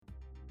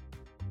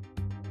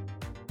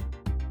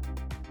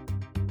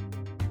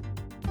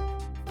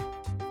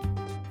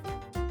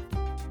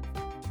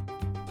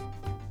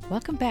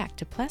Welcome back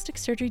to Plastic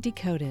Surgery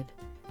Decoded,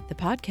 the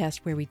podcast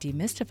where we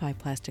demystify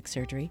plastic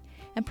surgery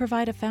and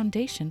provide a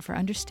foundation for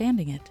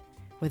understanding it,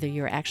 whether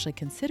you're actually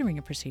considering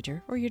a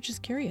procedure or you're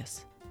just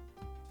curious.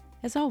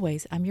 As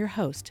always, I'm your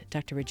host,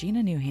 Dr.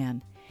 Regina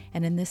Newhan,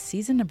 and in this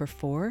season number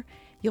 4,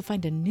 you'll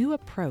find a new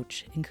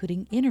approach,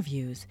 including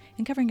interviews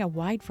and covering a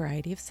wide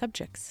variety of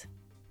subjects.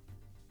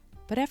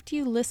 But after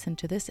you listen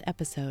to this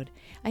episode,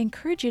 I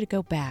encourage you to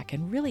go back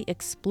and really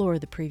explore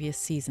the previous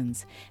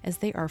seasons, as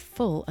they are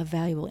full of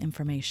valuable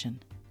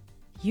information.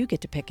 You get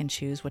to pick and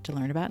choose what to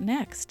learn about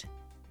next.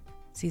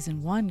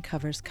 Season 1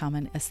 covers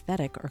common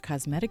aesthetic or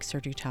cosmetic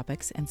surgery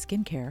topics and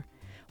skincare,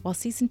 while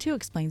Season 2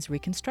 explains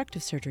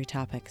reconstructive surgery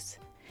topics.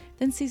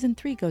 Then Season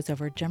 3 goes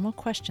over general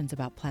questions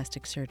about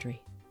plastic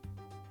surgery.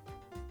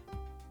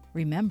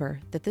 Remember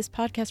that this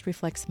podcast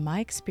reflects my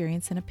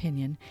experience and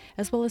opinion,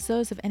 as well as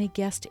those of any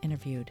guest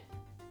interviewed.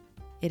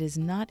 It is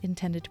not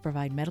intended to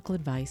provide medical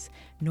advice,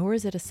 nor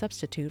is it a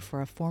substitute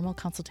for a formal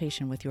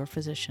consultation with your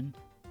physician.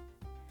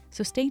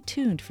 So stay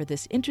tuned for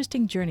this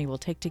interesting journey we'll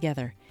take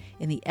together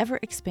in the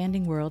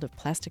ever-expanding world of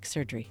plastic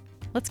surgery.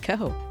 Let's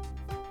go!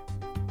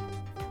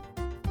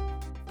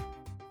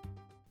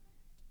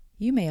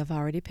 You may have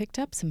already picked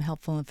up some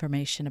helpful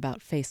information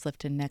about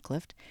facelift and neck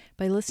lift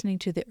by listening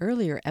to the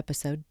earlier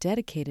episode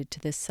dedicated to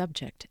this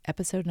subject,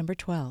 episode number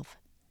 12.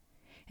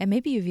 And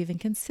maybe you've even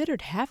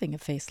considered having a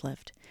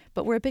facelift,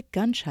 but were a bit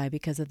gun-shy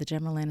because of the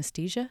general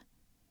anesthesia?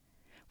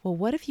 Well,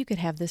 what if you could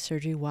have this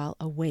surgery while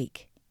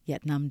awake,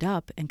 yet numbed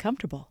up and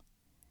comfortable?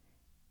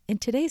 In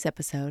today's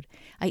episode,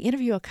 I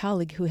interview a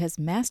colleague who has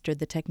mastered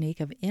the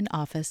technique of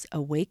in-office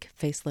awake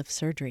facelift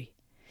surgery.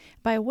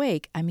 By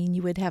awake, I mean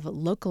you would have a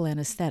local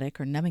anesthetic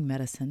or numbing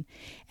medicine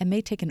and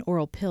may take an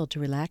oral pill to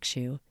relax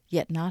you,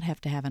 yet not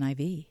have to have an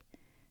IV.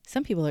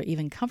 Some people are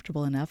even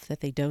comfortable enough that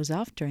they doze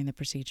off during the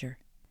procedure.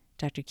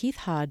 Dr. Keith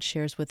Hodge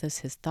shares with us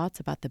his thoughts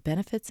about the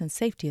benefits and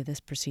safety of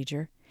this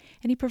procedure,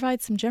 and he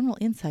provides some general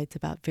insights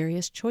about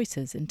various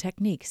choices and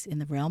techniques in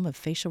the realm of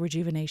facial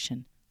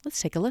rejuvenation.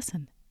 Let's take a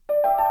listen.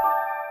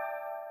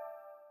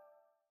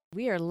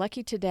 We are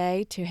lucky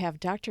today to have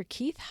Dr.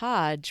 Keith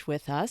Hodge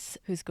with us,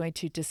 who's going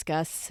to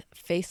discuss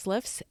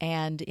facelifts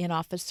and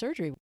in-office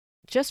surgery.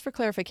 Just for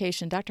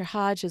clarification, Dr.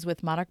 Hodge is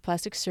with Monarch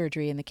Plastic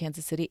Surgery in the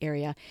Kansas City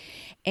area,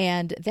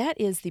 and that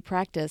is the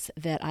practice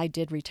that I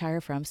did retire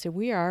from, so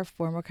we are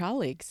former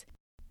colleagues.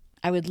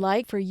 I would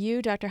like for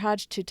you, Dr.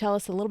 Hodge, to tell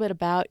us a little bit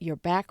about your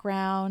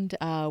background,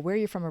 where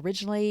you're from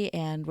originally,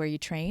 and where you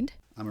trained.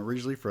 I'm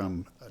originally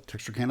from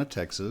Texarkana,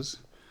 Texas.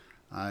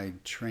 I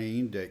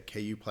trained at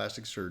KU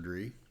Plastic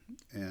Surgery,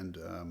 and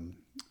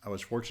I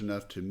was fortunate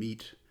enough to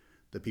meet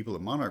the people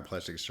at Monarch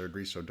Plastic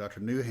Surgery. So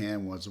Dr.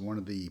 Newhan was one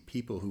of the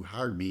people who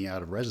hired me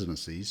out of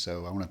residency.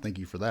 So I want to thank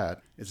you for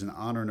that. It's an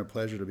honor and a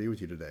pleasure to be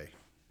with you today.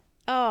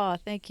 Oh,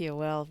 thank you.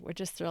 Well, we're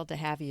just thrilled to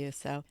have you.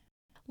 So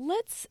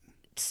let's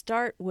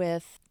start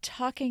with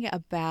talking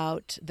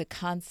about the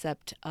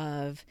concept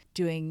of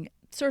doing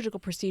surgical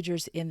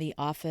procedures in the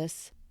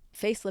office.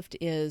 Facelift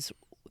is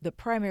the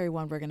primary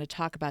one we're going to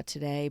talk about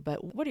today,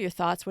 but what are your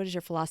thoughts? What is your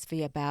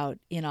philosophy about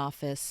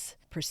in-office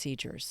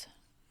procedures?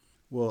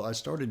 Well, I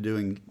started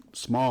doing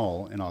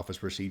small in-office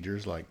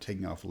procedures like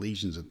taking off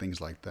lesions and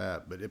things like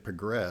that, but it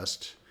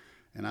progressed,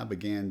 and I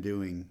began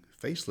doing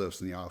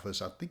facelifts in the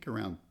office, I think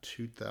around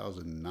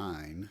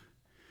 2009.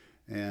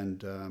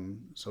 And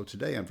so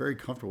today I'm very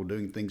comfortable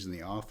doing things in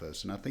the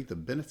office, and I think the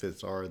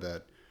benefits are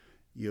that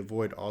you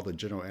avoid all the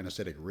general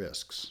anesthetic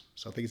risks.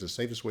 So I think it's the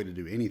safest way to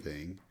do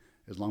anything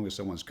as long as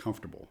someone's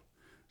comfortable.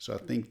 So I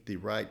think the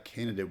right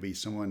candidate would be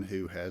someone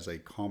who has a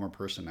calmer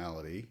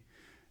personality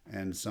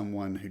and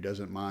someone who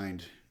doesn't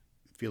mind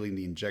feeling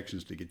the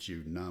injections to get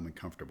you numb and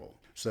comfortable.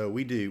 So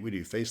we do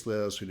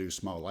facelifts, we do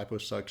small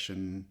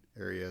liposuction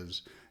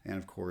areas, and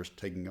of course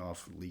taking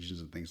off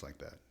lesions and things like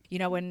that. You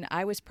know, when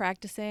I was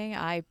practicing,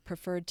 I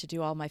preferred to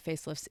do all my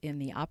facelifts in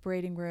the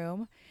operating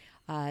room.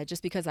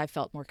 Just because I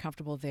felt more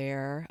comfortable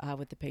there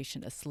with the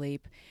patient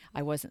asleep.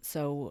 I wasn't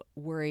so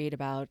worried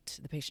about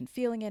the patient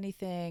feeling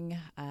anything,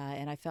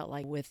 and I felt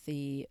like with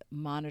the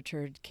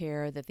monitored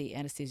care that the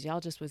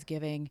anesthesiologist was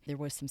giving, there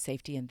was some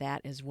safety in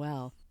that as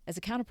well. As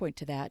a counterpoint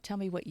to that, tell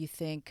me what you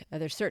think. Are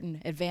there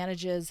certain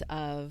advantages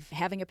of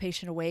having a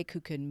patient awake who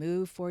can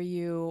move for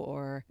you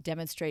or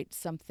demonstrate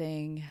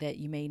something that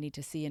you may need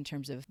to see in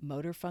terms of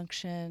motor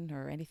function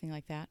or anything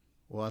like that?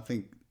 Well, I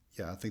think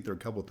there are a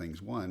couple of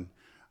things. One,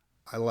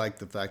 I like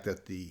the fact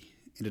that the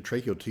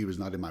endotracheal tube is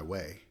not in my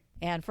way.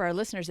 And for our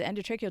listeners, the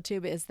endotracheal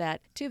tube is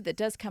that tube that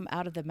does come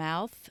out of the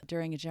mouth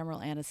during a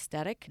general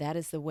anesthetic. That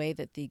is the way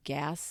that the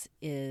gas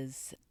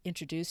is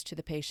introduced to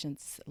the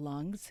patient's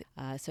lungs.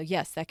 So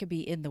yes, that could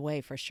be in the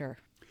way for sure.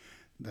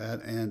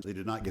 That, and they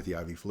did not get the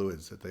IV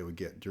fluids that they would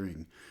get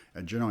during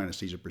general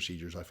anesthesia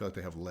procedures. I feel like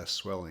they have less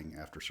swelling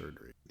after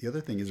surgery. The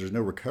other thing is there's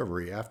no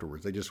recovery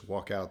afterwards. They just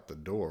walk out the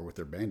door with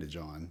their bandage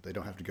on. They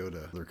don't have to go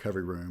to the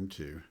recovery room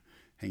to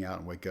hang out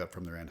and wake up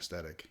from their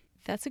anesthetic.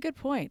 That's a good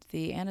point.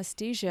 The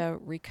anesthesia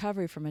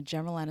recovery from a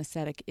general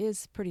anesthetic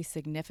is pretty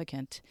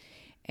significant.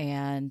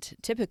 And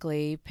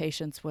typically,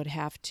 patients would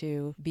have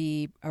to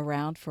be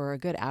around for a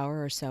good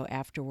hour or so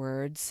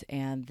afterwards,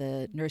 and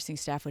the nursing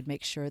staff would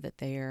make sure that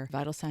their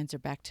vital signs are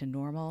back to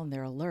normal and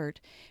they're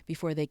alert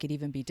before they could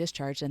even be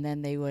discharged, and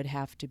then they would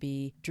have to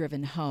be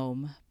driven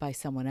home by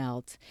someone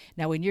else.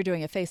 Now, when you're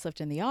doing a facelift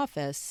in the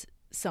office,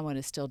 someone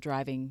is still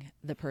driving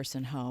the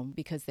person home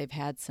because they've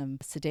had some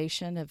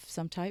sedation of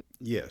some type?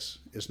 Yes,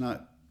 it's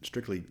not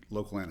strictly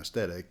local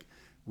anesthetic.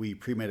 We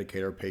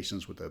pre-medicate our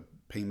patients with a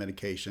pain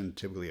medication,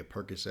 typically a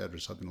Percocet or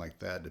something like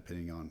that,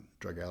 depending on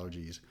drug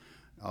allergies.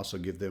 I also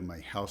give them a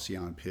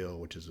Halcyon pill,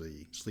 which is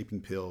a sleeping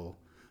pill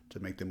to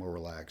make them more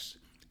relaxed.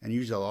 And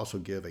usually I'll also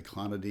give a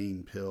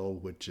clonidine pill,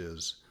 which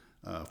is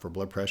for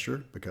blood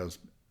pressure, because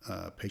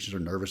patients are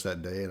nervous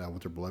that day and I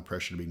want their blood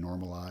pressure to be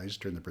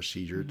normalized during the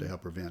procedure to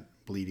help prevent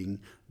bleeding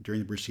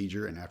during the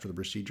procedure and after the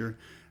procedure.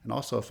 And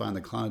also I find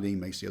the clonidine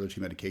makes the other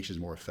two medications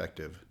more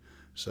effective.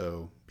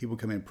 So people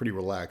come in pretty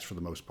relaxed for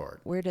the most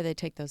part. Where do they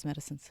take those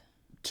medicines?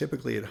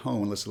 Typically at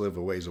home, unless they live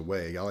a ways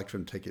away. I like for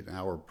them to take it an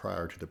hour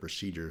prior to the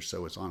procedure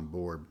so it's on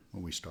board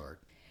when we start.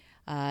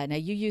 Now,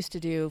 you used to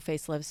do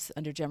facelifts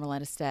under general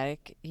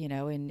anesthetic,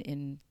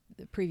 in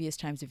the previous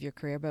times of your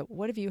career, but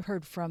what have you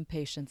heard from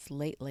patients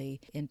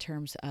lately in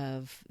terms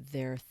of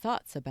their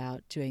thoughts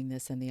about doing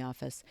this in the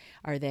office?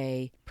 Are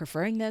they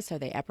preferring this? Are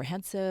they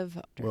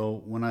apprehensive?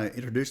 Well, when I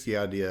introduced the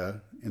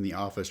idea in the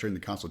office during the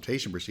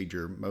consultation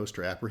procedure, most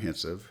are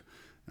apprehensive,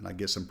 and I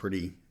get some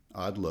pretty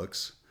odd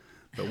looks.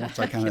 But once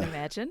I kind of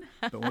imagine.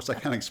 But once I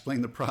kind of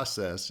explain the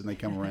process and they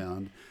come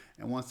around,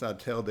 and once I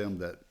tell them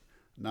that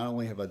not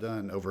only have I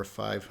done over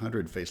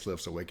 500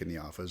 facelifts awake in the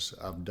office,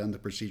 I've done the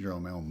procedure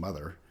on my own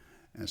mother.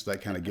 And so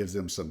that kind of gives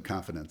them some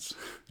confidence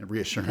and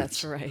reassurance.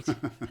 That's right.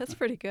 That's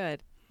pretty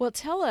good. Well,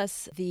 tell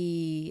us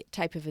the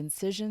type of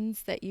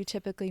incisions that you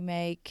typically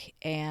make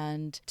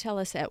and tell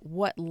us at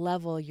what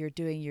level you're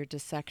doing your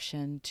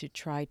dissection to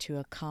try to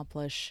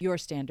accomplish your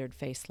standard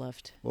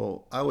facelift.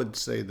 Well, I would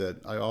say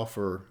that I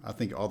offer, I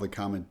think, all the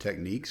common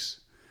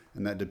techniques,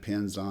 and that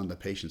depends on the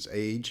patient's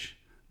age,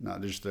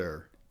 not just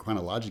their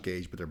chronologic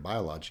age, but their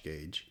biologic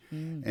age,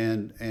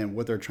 and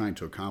what they're trying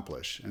to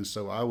accomplish. And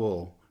so I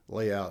will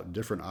lay out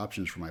different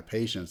options for my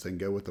patients and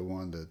go with the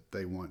one that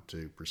they want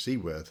to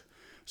proceed with.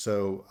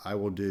 So I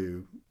will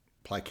do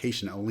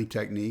plication-only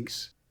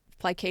techniques.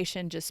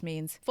 Plication just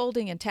means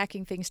folding and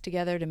tacking things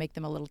together to make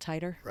them a little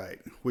tighter. Right,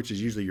 which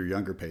is usually your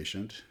younger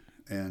patient.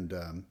 And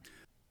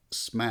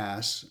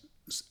SMAS,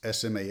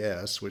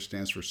 SMAS, which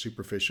stands for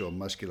Superficial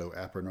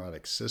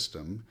Musculoaponeurotic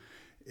System,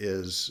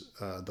 is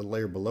the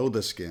layer below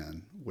the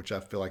skin, which I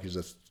feel like is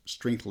a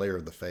strength layer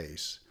of the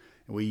face.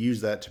 And we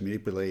use that to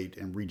manipulate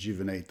and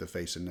rejuvenate the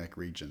face and neck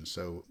region.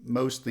 So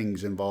most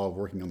things involve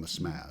working on the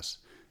SMAS.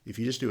 If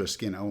you just do a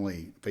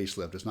skin-only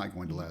facelift, it's not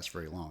going to last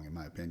very long, in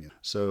my opinion.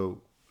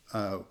 So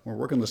when we're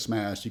working the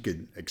SMAS, you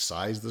could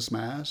excise the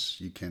SMAS.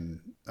 You can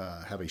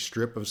have a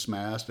strip of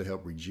SMAS to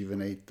help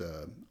rejuvenate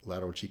the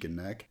lateral cheek and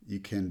neck. You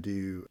can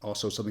do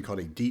also something called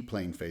a deep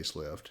plane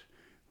facelift,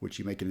 which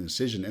you make an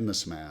incision in the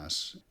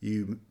SMAS.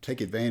 You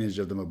take advantage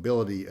of the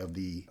mobility of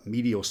the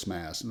medial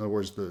SMAS. In other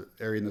words, the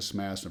area in the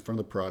SMAS in front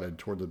of the parotid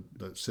toward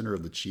the center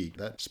of the cheek.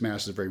 That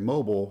SMAS is very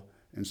mobile.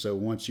 And so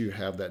once you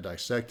have that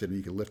dissected and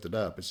you can lift it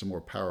up, it's a more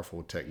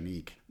powerful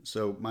technique.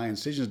 So my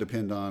incisions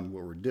depend on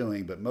what we're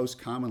doing, but most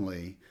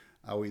commonly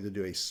I will either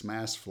do a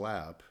SMAS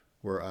flap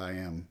where I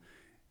am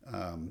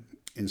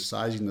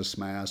incising the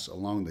SMAS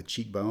along the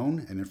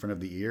cheekbone and in front of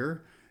the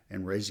ear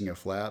and raising a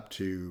flap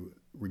to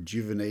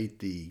rejuvenate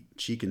the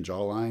cheek and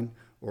jawline,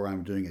 or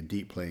I'm doing a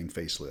deep plane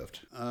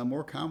facelift.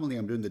 More commonly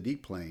I'm doing the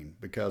deep plane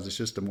because it's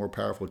just a more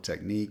powerful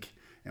technique.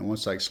 And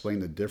once I explain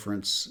the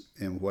difference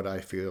in what I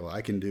feel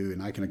I can do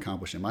and I can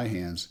accomplish in my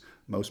hands,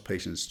 most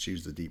patients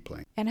choose the deep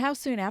plane. And how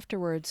soon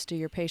afterwards do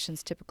your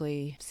patients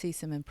typically see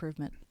some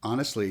improvement?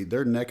 Honestly,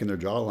 their neck and their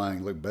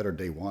jawline look better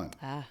day one.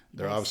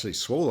 They're nice. obviously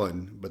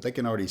swollen, but they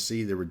can already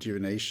see the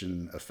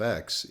rejuvenation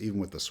effects even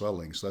with the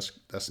swelling. So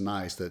that's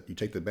nice that you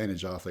take the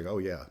bandage off. Like, oh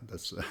yeah,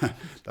 that's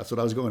that's what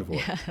I was going for.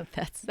 Yeah,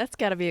 that's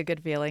got to be a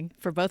good feeling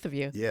for both of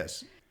you.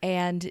 Yes.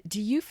 And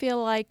do you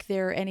feel like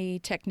there are any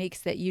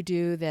techniques that you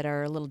do that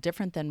are a little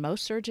different than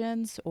most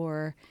surgeons,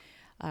 or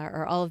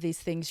are all of these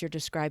things you're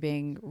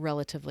describing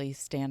relatively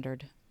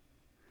standard?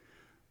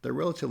 They're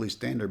relatively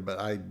standard, but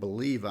I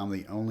believe I'm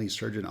the only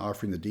surgeon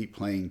offering the deep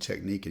plane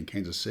technique in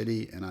Kansas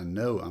City, and I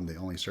know I'm the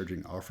only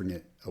surgeon offering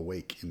it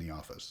awake in the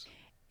office.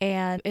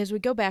 And as we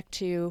go back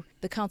to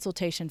the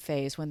consultation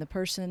phase, when the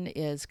person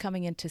is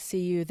coming in to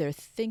see you, they're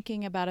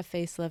thinking about a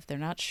facelift, they're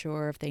not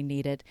sure if they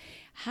need it.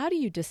 How do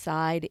you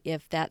decide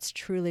if that's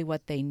truly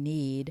what they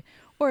need,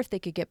 or if they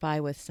could get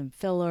by with some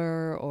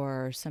filler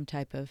or some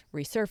type of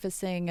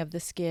resurfacing of the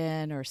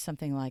skin or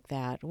something like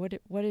that?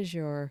 What is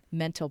your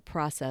mental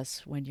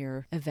process when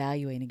you're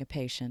evaluating a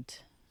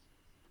patient?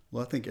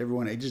 Well, I think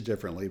everyone ages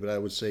differently, but I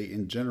would say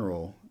in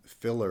general,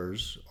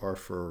 fillers are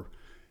for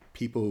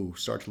people who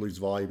start to lose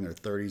volume in their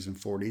 30s and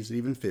 40s and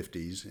even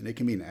 50s, and it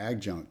can be an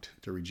adjunct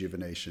to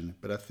rejuvenation.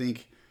 But I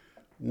think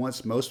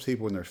once most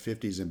people in their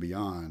 50s and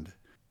beyond,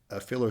 a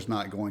filler is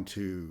not going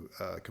to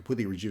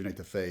completely rejuvenate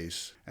the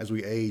face. As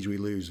we age, we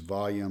lose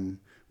volume,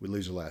 we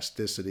lose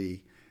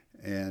elasticity,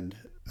 and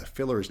a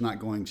filler is not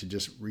going to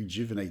just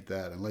rejuvenate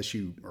that unless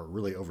you are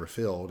really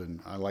overfilled. And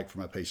I like for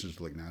my patients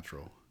to look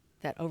natural.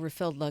 That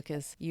overfilled look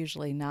is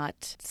usually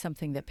not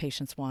something that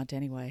patients want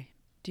anyway.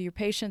 Do your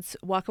patients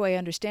walk away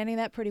understanding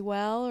that pretty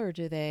well, or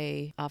do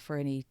they offer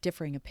any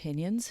differing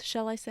opinions,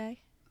 shall I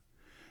say?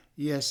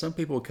 Yeah, some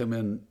people come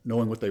in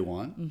knowing what they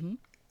want,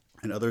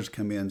 and others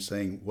come in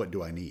saying, what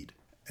do I need?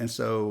 And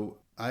so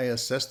I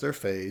assess their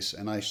face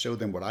and I show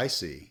them what I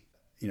see,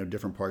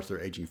 different parts of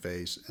their aging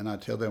face, and I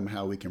tell them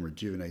how we can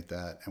rejuvenate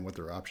that and what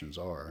their options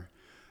are.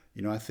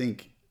 I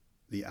think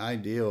the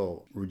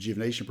ideal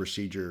rejuvenation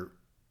procedure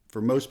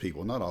for most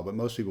people, not all, but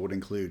most people would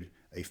include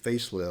a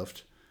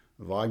facelift,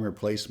 volume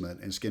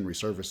replacement, and skin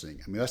resurfacing.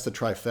 I mean, that's the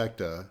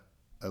trifecta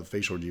of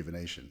facial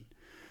rejuvenation.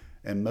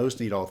 And most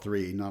need all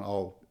three. Not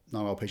all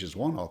patients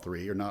want all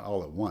three, or not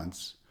all at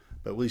once,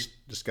 but at least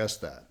discuss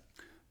that.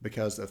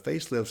 Because a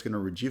facelift is going to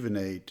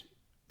rejuvenate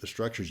the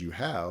structures you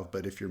have,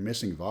 but if you're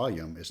missing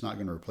volume, it's not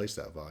going to replace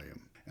that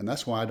volume. And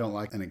that's why I don't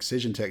like an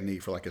excision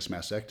technique for like a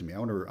mastectomy. I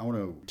want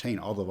to retain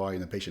all the volume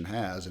the patient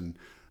has, and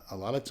a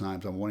lot of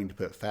times I'm wanting to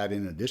put fat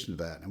in addition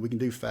to that, and we can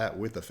do fat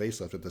with the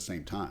facelift at the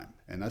same time.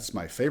 And that's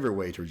my favorite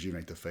way to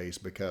rejuvenate the face,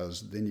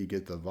 because then you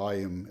get the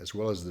volume as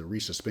well as the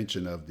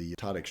resuspension of the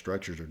ptotic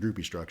structures or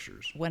droopy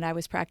structures. When I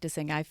was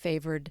practicing, I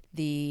favored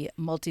the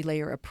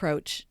multi-layer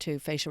approach to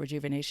facial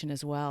rejuvenation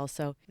as well.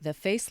 So the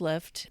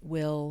facelift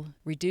will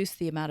reduce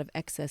the amount of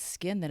excess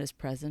skin that is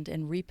present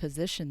and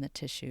reposition the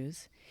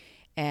tissues.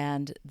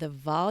 And the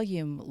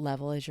volume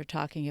level, as you're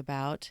talking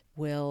about,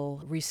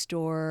 will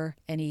restore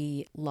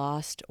any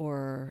lost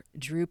or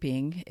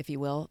drooping, if you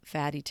will,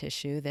 fatty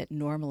tissue that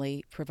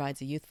normally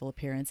provides a youthful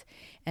appearance.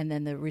 And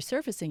then the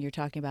resurfacing you're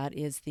talking about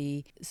is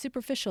the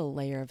superficial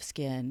layer of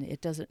skin.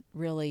 It doesn't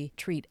really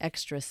treat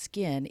extra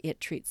skin,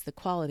 it treats the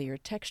quality or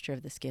texture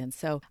of the skin.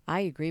 So I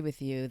agree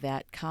with you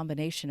that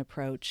combination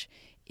approach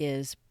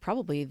is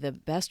probably the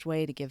best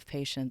way to give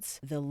patients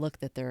the look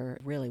that they're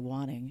really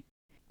wanting.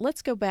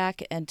 Let's go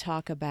back and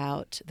talk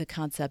about the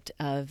concept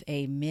of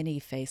a mini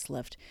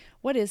facelift.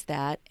 What is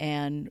that,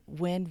 and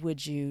when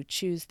would you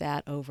choose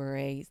that over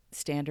a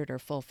standard or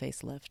full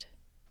facelift?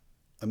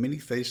 A mini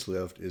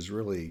facelift is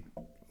really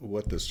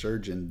what the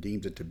surgeon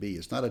deems it to be.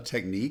 It's not a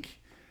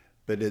technique,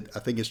 but I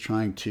think it's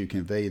trying to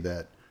convey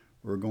that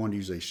we're going to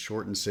use a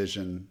short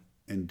incision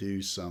and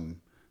do some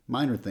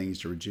minor things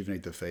to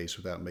rejuvenate the face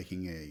without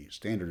making a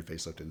standard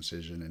facelift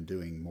incision and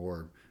doing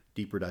more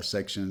deeper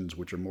dissections,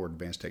 which are more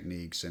advanced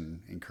techniques and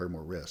incur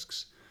more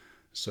risks.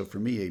 So for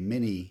me, a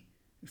mini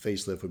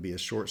facelift would be a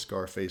short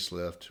scar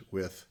facelift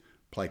with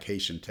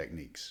plication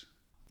techniques.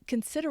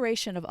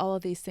 Consideration of all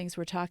of these things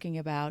we're talking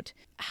about,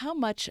 how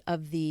much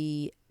of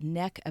the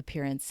neck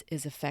appearance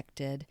is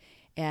affected,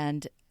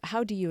 and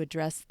how do you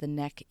address the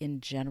neck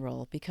in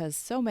general? Because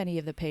so many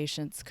of the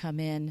patients come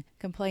in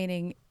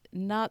complaining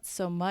not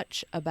so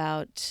much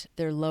about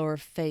their lower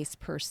face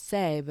per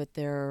se, but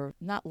they're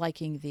not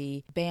liking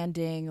the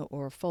banding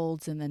or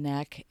folds in the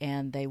neck,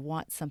 and they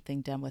want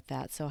something done with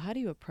that. So how do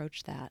you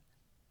approach that?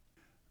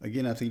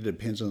 Again, I think it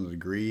depends on the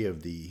degree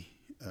of the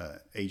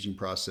aging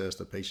process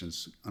the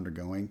patient's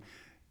undergoing.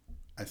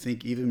 I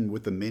think even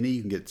with the mini,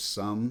 you can get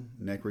some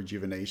neck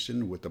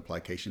rejuvenation with the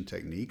plication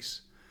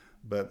techniques,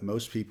 but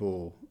most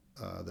people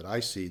that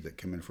I see that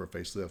come in for a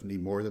facelift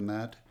need more than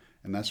that.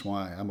 And that's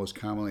why I most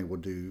commonly will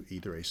do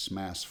either a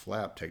SMAS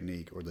flap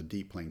technique or the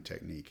deep plane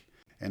technique.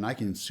 And I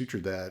can suture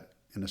that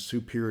in a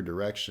superior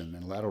direction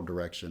and lateral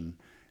direction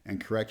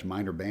and correct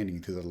minor banding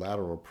through the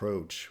lateral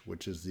approach,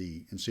 which is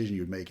the incision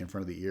you would make in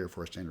front of the ear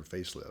for a standard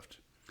facelift.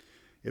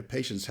 If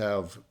patients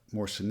have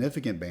more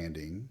significant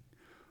banding,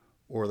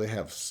 or they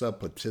have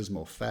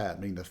subplatysmal fat,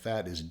 meaning the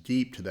fat is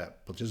deep to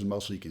that platysmal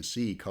muscle you can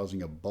see,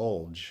 causing a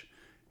bulge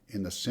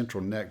in the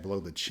central neck below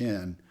the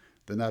chin,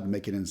 then I'd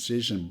make an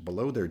incision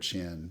below their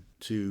chin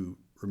to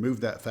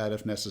remove that fat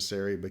if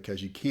necessary,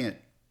 because you can't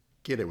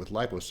get it with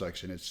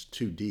liposuction. It's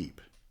too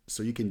deep.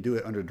 So you can do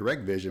it under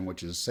direct vision,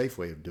 which is a safe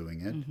way of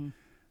doing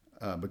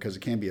it, because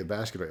it can be a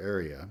vascular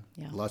area,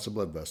 lots of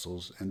blood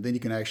vessels. And then you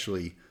can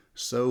actually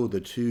sew the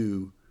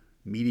two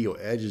medial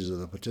edges of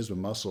the platysmal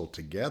muscle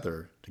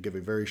together to give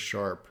a very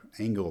sharp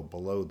angle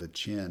below the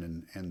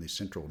chin and the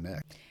central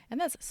neck. And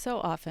that's so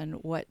often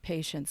what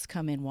patients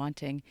come in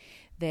wanting.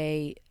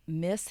 They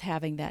miss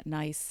having that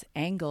nice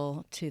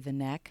angle to the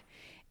neck,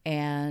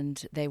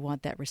 and they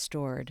want that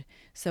restored.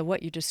 So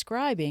what you're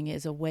describing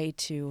is a way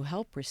to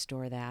help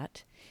restore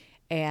that.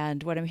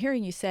 And what I'm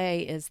hearing you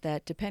say is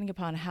that depending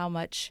upon how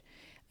much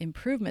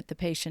improvement the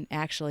patient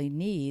actually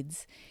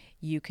needs,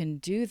 you can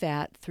do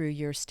that through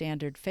your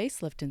standard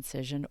facelift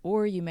incision,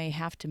 or you may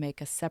have to make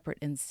a separate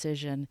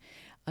incision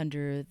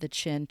under the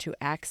chin to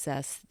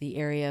access the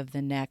area of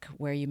the neck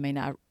where you may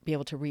not be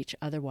able to reach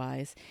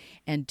otherwise,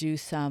 and do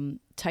some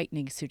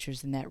tightening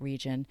sutures in that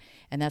region,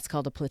 and that's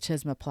called a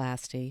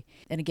platysmoplasty.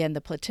 And again,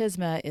 the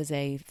platysma is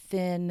a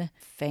thin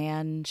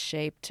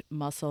fan-shaped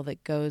muscle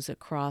that goes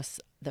across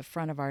the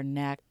front of our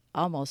neck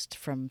almost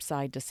from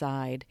side to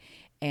side.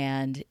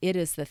 And it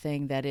is the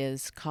thing that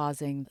is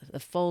causing the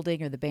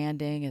folding or the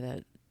banding or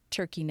the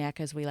turkey neck,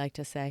 as we like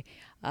to say.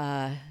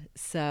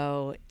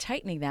 So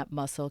tightening that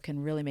muscle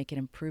can really make an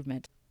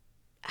improvement.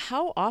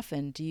 How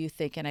often do you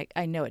think, and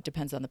I know it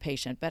depends on the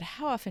patient, but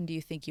how often do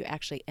you think you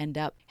actually end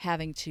up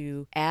having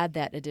to add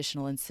that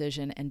additional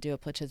incision and do a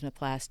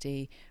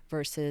platysmoplasty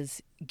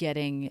versus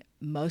getting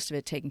most of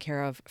it taken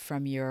care of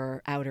from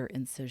your outer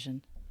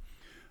incision?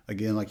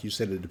 Again, like you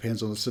said, it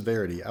depends on the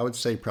severity. I would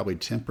say probably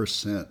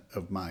 10%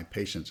 of my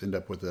patients end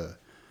up with a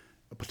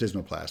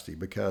platysmoplasty,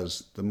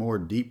 because the more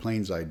deep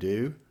planes I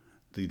do,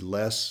 the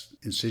less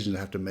incisions I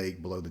have to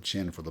make below the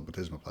chin for the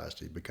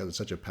platysmoplasty, because it's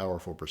such a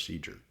powerful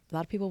procedure. A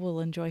lot of people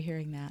will enjoy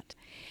hearing that.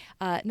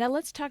 Now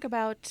let's talk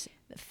about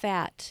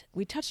fat.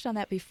 We touched on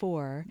that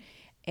before,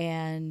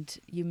 and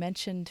you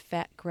mentioned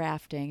fat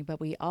grafting, but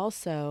we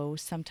also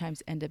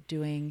sometimes end up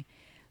doing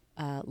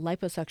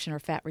liposuction or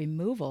fat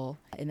removal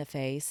in the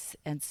face.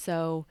 And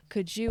so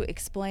could you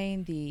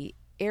explain the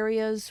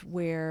areas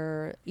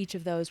where each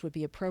of those would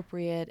be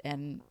appropriate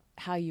and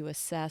how you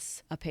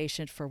assess a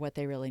patient for what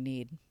they really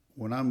need?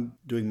 When I'm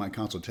doing my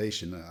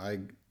consultation, I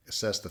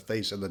assess the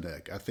face and the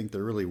neck. I think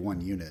they're really one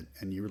unit,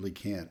 and you really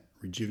can't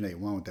rejuvenate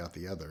one without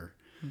the other.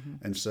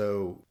 And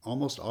so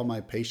almost all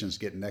my patients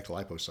get neck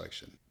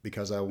liposuction,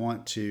 because I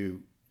want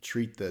to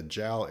treat the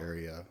jowl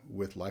area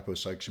with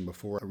liposuction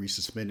before I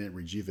resuspend it and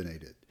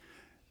rejuvenate it.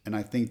 And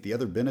I think the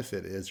other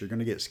benefit is you're going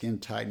to get skin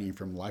tightening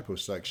from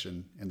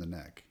liposuction in the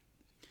neck.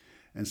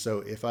 And so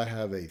if I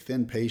have a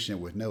thin patient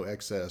with no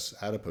excess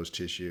adipose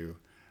tissue,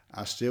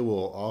 I still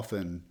will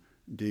often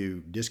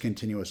do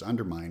discontinuous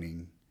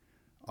undermining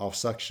off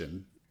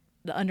suction.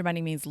 The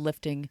undermining means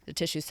lifting the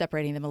tissue,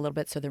 separating them a little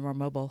bit so they're more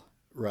mobile.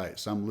 Right.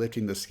 So I'm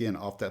lifting the skin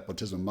off that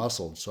platysma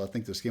muscle. So I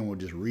think the skin will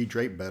just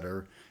redrape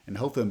better, and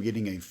hopefully I'm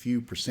getting a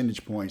few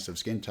percentage points of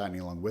skin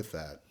tightening along with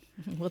that.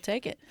 We'll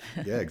take it.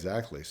 Yeah,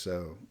 exactly.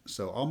 So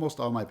almost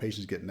all my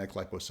patients get neck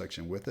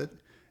liposuction with it.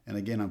 And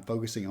again, I'm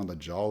focusing on the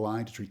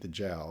jawline to treat the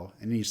jowl,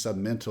 and any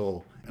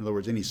submental, in other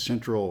words, any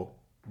central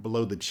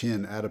below the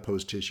chin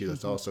adipose tissue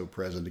that's also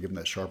present to give them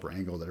that sharper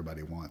angle that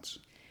everybody wants.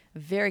 A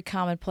very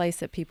common place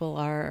that people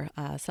are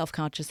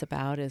self-conscious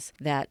about is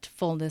that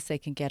fullness they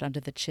can get under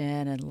the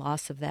chin and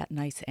loss of that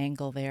nice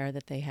angle there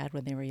that they had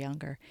when they were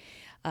younger.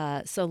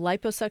 So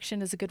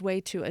liposuction is a good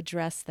way to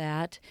address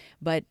that,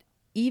 but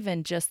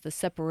even just the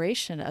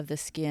separation of the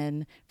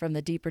skin from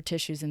the deeper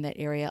tissues in that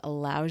area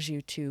allows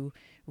you to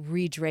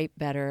redrape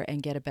better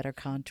and get a better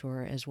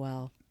contour as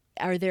well.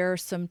 Are there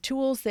some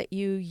tools that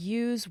you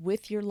use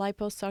with your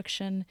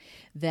liposuction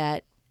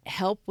that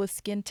help with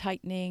skin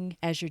tightening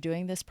as you're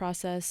doing this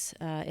process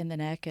in the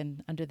neck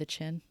and under the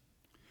chin?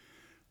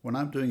 When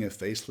I'm doing a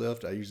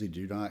facelift, I usually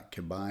do not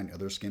combine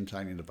other skin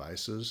tightening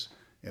devices.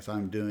 If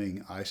I'm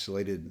doing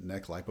isolated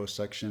neck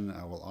liposuction,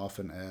 I will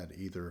often add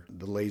either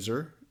the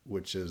laser,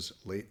 which is,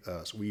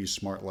 so we use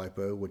Smart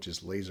Lipo, which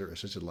is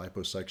laser-assisted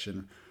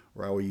liposuction,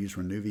 or I will use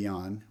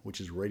Renuvion, which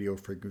is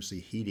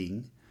radiofrequency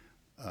heating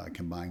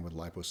combined with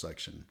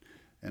liposuction.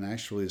 And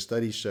actually, the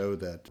studies show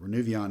that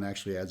Renuvion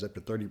actually adds up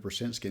to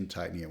 30% skin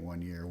tightening at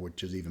 1 year,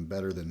 which is even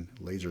better than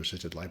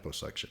laser-assisted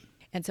liposuction.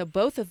 And so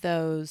both of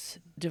those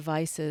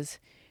devices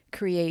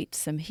create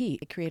some heat.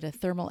 They create a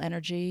thermal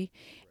energy,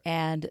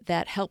 and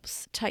that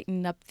helps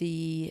tighten up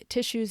the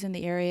tissues in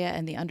the area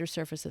and the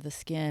undersurface of the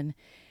skin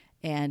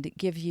and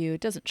give you,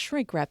 it doesn't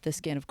shrink wrap the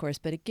skin, of course,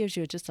 but it gives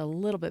you just a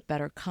little bit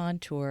better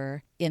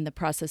contour in the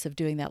process of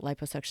doing that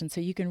liposuction, so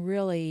you can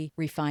really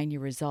refine your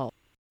result.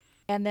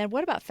 And then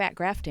what about fat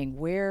grafting?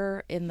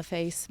 Where in the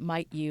face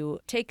might you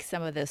take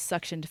some of this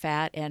suctioned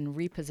fat and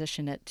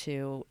reposition it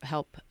to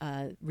help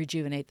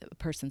rejuvenate the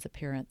person's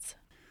appearance?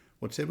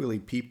 Well, typically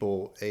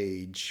people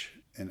age,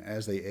 and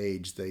as they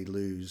age, they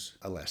lose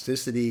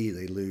elasticity,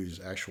 they lose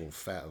actual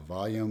fat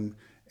volume,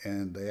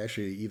 and they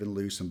actually even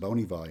lose some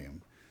bony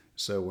volume.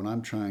 So when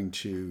I'm trying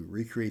to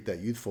recreate that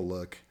youthful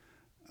look,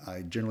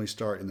 I generally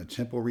start in the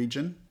temple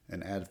region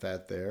and add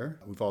fat there.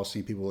 We've all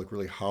seen people look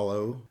really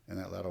hollow in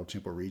that lateral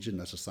temporal region.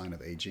 That's a sign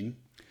of aging.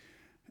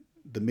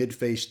 The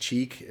mid-face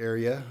cheek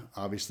area,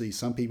 obviously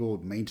some people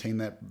maintain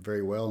that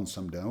very well and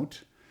some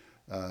don't.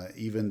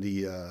 Even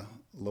the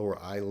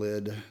lower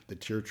eyelid, the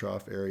tear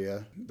trough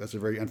area, that's a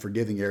very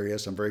unforgiving area,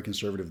 so I'm very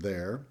conservative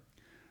there.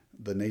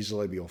 The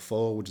nasolabial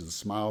fold, which is the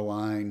smile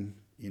line,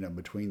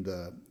 between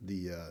the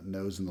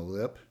nose and the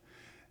lip.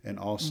 And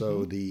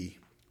also the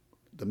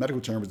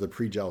medical term is the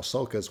prejowl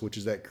sulcus, which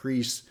is that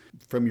crease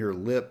from your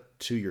lip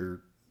to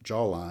your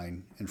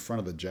jawline in front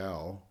of the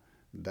jowl.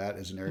 That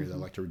is an area that I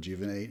like to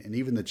rejuvenate, and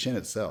even the chin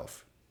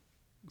itself.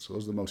 So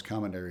those are the most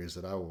common areas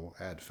that I will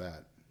add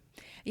fat.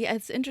 Yeah,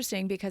 it's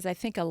interesting because I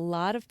think a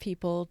lot of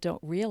people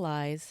don't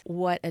realize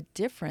what a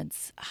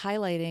difference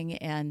highlighting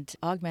and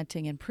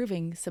augmenting,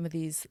 improving some of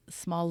these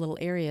small little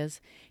areas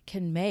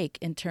can make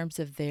in terms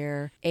of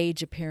their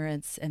age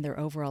appearance and their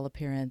overall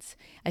appearance.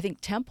 I think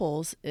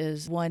temples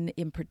is one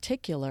in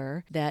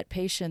particular that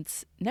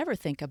patients never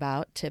think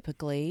about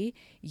typically,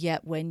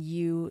 yet when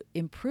you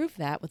improve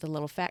that with a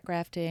little fat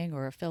grafting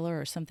or a filler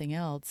or something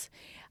else,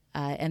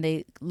 and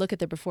they look at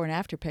the before and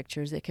after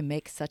pictures, it can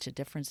make such a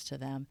difference to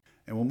them.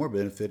 And one more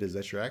benefit is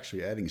that you're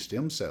actually adding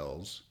stem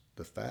cells.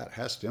 The fat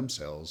has stem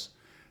cells,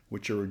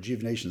 which are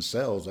rejuvenation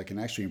cells that can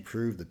actually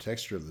improve the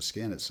texture of the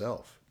skin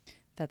itself.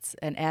 That's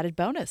an added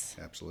bonus.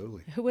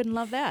 Absolutely. Who wouldn't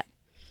love that?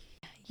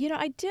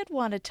 I did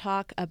want to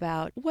talk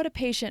about what a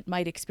patient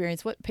might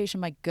experience, what a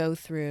patient might go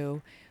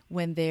through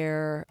when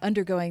they're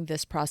undergoing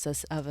this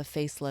process of a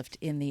facelift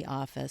in the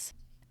office.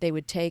 They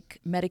would take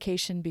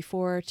medication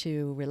before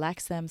to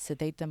relax them,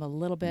 sedate them a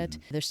little bit.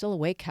 They're still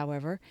awake,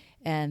 however,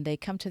 and they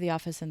come to the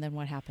office, and then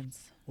what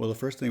happens? Well, the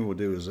first thing we'll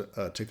do is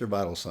take their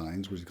vital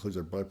signs, which includes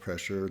their blood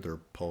pressure, their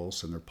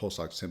pulse, and their pulse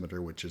oximeter,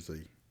 which is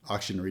the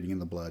oxygen reading in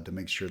the blood to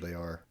make sure they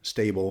are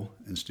stable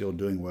and still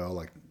doing well,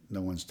 like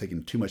no one's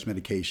taking too much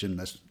medication.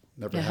 That's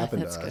never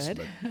happened to us.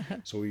 Good.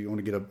 But, so we want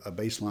to get a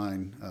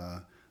baseline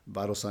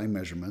vital sign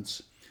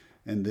measurements.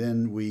 And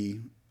then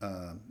we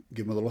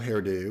give them a little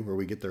hairdo where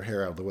we get their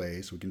hair out of the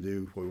way so we can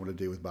do what we want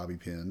to do with bobby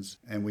pins.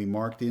 And we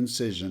mark the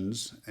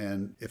incisions.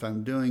 And if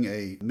I'm doing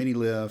a mini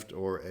lift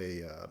or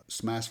a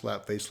smash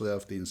flap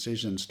facelift, the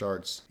incision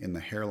starts in the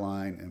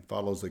hairline and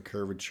follows the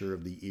curvature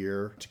of the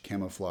ear to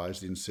camouflage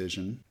the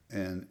incision.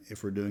 And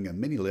if we're doing a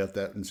mini lift,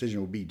 that incision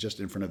will be just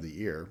in front of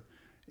the ear.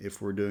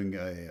 If we're doing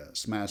a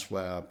smash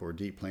flap or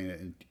deep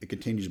plane, it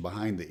continues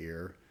behind the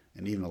ear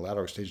and even a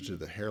lateral extension to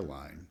the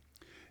hairline.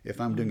 If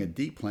I'm doing a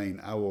deep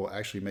plane, I will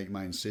actually make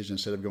my incision,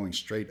 instead of going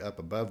straight up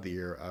above the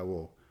ear, I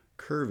will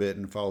curve it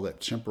and follow that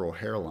temporal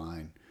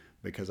hairline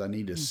because I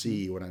need to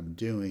see what I'm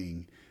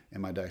doing, and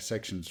my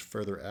dissection's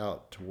further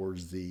out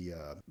towards the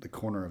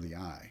corner of the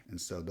eye. And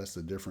so that's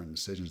the different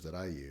incisions that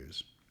I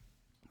use.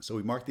 So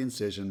we mark the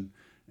incision,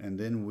 and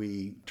then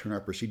we turn our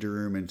procedure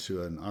room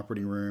into an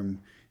operating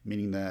room,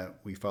 meaning that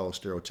we follow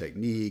sterile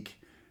technique.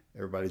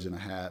 Everybody's in a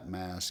hat,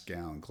 mask,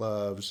 gown,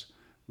 gloves.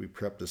 We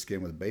prep the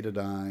skin with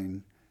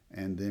betadine.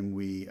 And then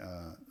we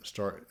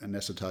start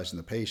anesthetizing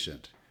the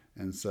patient.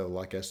 And so,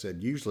 like I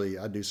said, usually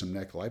I do some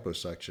neck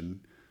liposuction.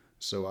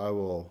 So I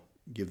will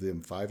give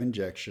them 5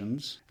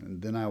 injections,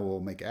 and then I will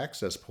make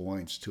access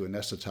points to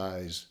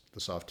anesthetize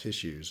the soft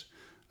tissues.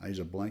 I use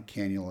a blunt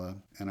cannula,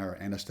 and our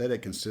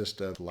anesthetic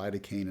consists of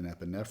lidocaine and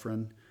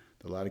epinephrine.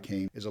 The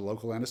lidocaine is a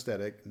local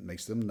anesthetic, it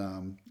makes them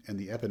numb, and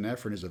the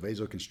epinephrine is a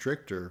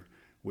vasoconstrictor,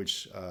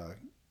 which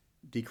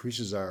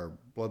decreases our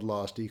blood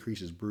loss,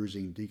 decreases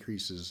bruising,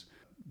 decreases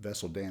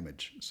vessel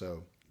damage.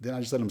 So then I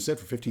just let them sit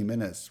for 15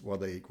 minutes while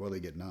they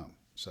get numb.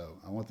 So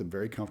I want them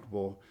very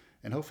comfortable,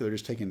 and hopefully they're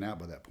just taking a nap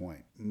by that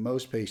point.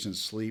 Most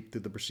patients sleep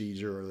through the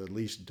procedure, or at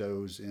least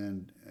doze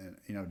in, and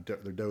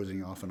they're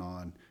dozing off and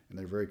on, and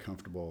they're very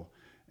comfortable.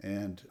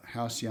 And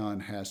Halcyon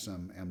has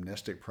some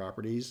amnestic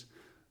properties,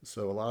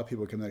 so a lot of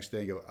people come the next day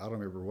and go, I don't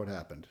remember what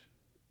happened,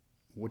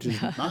 which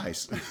is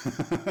nice.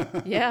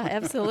 Yeah,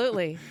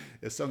 absolutely.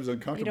 If something's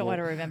uncomfortable, You don't want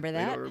to remember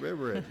that. They don't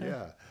remember it.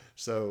 Yeah.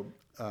 So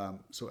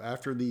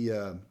after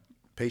the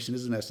patient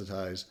is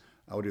anesthetized,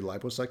 I will do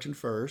liposuction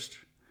first,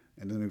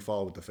 and then we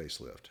follow with the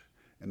facelift.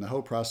 And the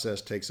whole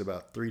process takes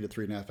about 3 to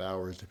 3.5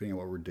 hours, depending on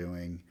what we're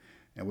doing.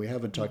 And we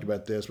haven't talked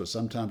about this, but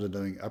sometimes I'm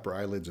doing upper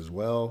eyelids as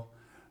well.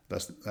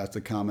 That's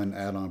a common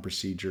add-on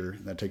procedure.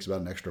 That takes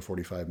about an extra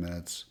 45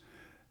 minutes.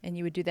 And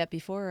you would do that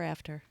before or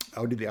after? I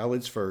would do the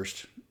eyelids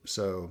first.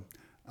 So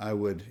I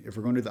would, if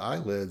we're going to do the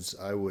eyelids,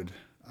 I would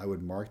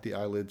mark the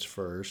eyelids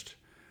first,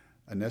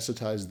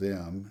 anesthetize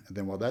them, and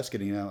then while that's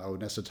getting out, I would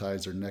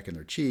anesthetize their neck and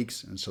their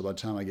cheeks. And so by the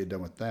time I get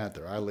done with that,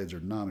 their eyelids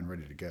are numb and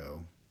ready to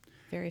go.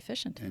 Very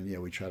efficient. And yeah,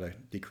 we try to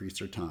decrease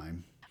their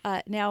time.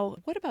 Now,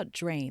 what about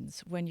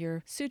drains? When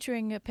you're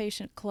suturing a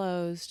patient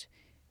closed,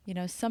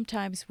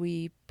 sometimes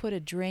we put a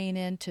drain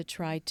in to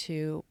try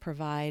to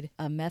provide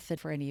a method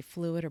for any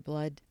fluid or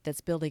blood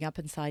that's building up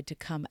inside to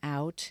come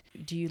out.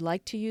 Do you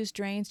like to use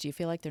drains? Do you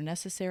feel like they're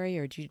necessary,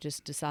 or do you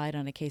just decide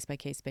on a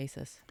case-by-case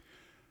basis?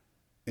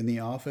 In the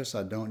office,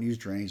 I don't use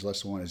drains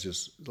unless someone is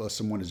just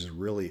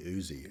really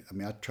oozy. I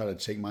mean, I try to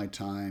take my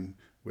time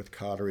with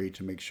cautery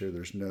to make sure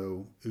there's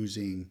no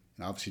oozing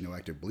and obviously no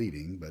active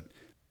bleeding. But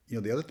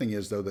the other thing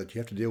is, though, that you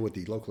have to deal with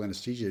the local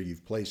anesthesia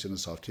you've placed in the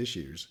soft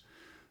tissues.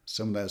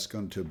 Some of that's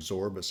going to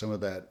absorb, but some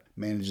of that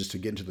manages to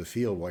get into the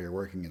field while you're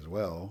working as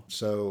well.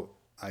 So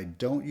I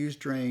don't use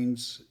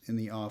drains in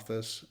the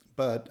office,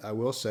 but I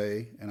will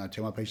say, and I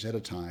tell my patients ahead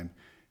of time,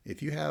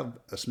 if you have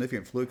a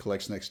significant fluid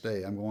collection next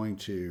day, I'm going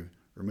to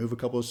remove a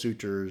couple of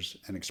sutures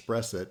and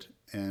express it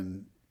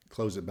and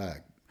close it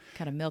back.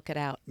 Kind of milk it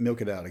out.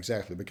 Milk it out,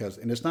 exactly.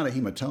 And it's not a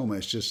hematoma,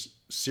 it's just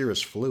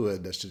serous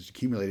fluid that's just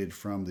accumulated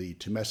from the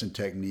tumescent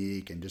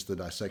technique and just the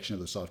dissection of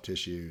the soft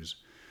tissues.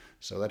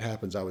 So that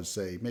happens, I would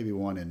say, maybe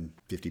 1 in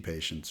 50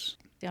 patients.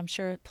 I'm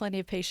sure plenty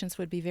of patients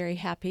would be very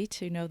happy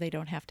to know they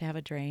don't have to have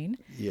a drain.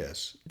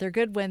 Yes. They're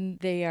good when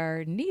they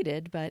are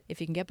needed, but if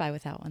you can get by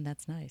without one,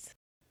 that's nice.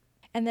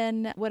 And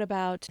then what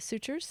about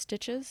sutures,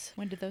 stitches?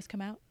 When did those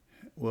come out?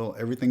 Well,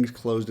 everything's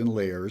closed in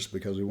layers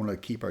because we want to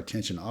keep our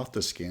tension off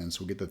the skin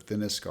so we get the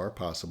thinnest scar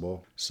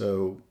possible.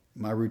 So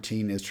my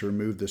routine is to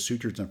remove the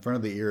sutures in front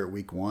of the ear at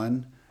week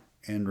 1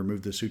 and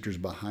remove the sutures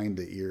behind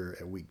the ear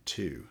at week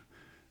 2,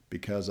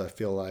 because I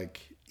feel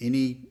like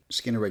any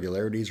skin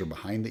irregularities are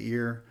behind the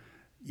ear.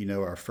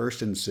 Our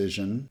first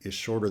incision is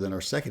shorter than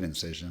our second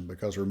incision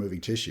because we're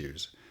removing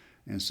tissues.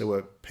 And so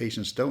what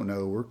patients don't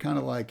know, we're kind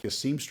of like a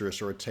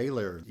seamstress or a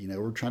tailor.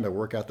 We're trying to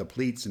work out the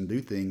pleats and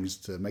do things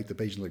to make the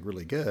patient look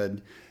really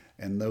good.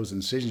 And those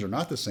incisions are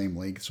not the same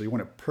length. So you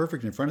want it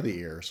perfect in front of the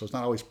ear. So it's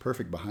not always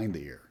perfect behind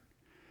the ear.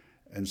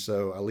 And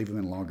so I leave them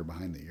in longer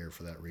behind the ear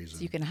for that reason.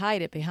 So you can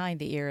hide it behind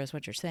the ear is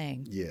what you're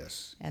saying.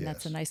 Yes. And yes.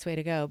 that's a nice way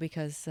to go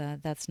because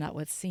that's not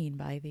what's seen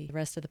by the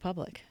rest of the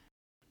public.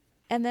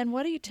 And then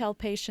what do you tell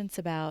patients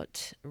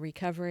about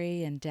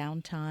recovery and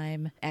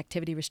downtime,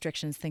 activity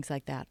restrictions, things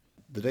like that?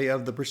 The day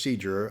of the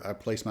procedure, I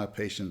place my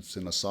patients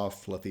in a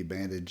soft, fluffy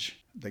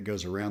bandage that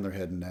goes around their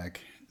head and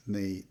neck.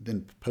 And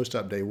then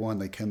post-op day 1,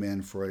 they come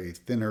in for a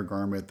thinner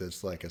garment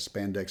that's like a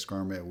spandex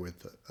garment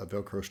with a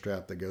Velcro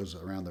strap that goes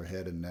around their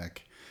head and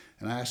neck.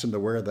 And I ask them to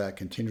wear that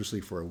continuously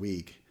for a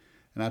week.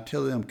 And I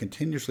tell them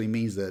continuously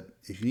means that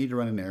if you need to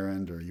run an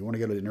errand or you want to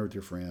go to dinner with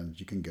your friends,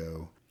 you can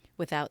go.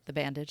 Without the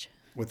bandage?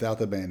 Without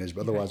the bandage.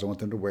 But otherwise, I want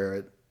them to wear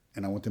it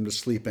and I want them to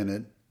sleep in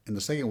it. And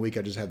the second week,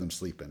 I just have them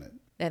sleep in it.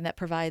 And that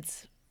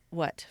provides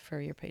what for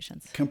your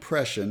patients?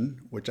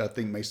 Compression, which I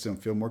think makes them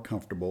feel more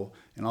comfortable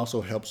and also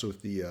helps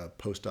with the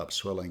post-op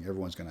swelling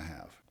everyone's going to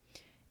have.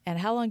 And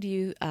how long do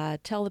you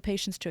tell the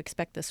patients to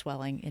expect the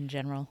swelling in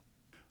general?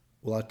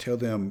 Well, I tell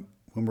them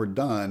when we're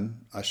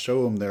done, I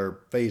show them their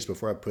face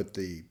before I put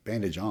the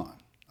bandage on.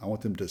 I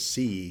want them to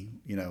see,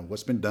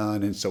 what's been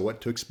done and so what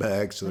to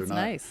expect. So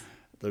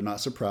they're not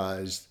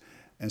surprised.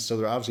 And so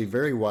they're obviously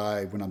very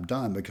wide when I'm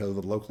done because of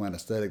the local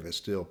anesthetic that's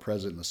still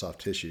present in the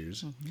soft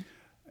tissues. Mm-hmm.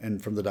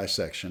 And from the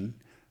dissection.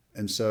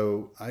 And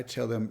so I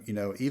tell them,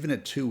 even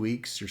at 2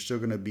 weeks, you're still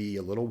going to be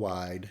a little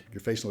wide.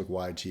 Your face will look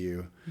wide to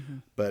you. Mm-hmm.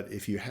 But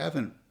if you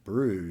haven't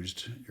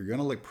bruised, you're going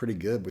to look pretty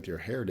good with your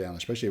hair down,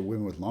 especially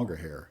women with longer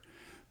hair,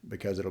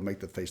 because it'll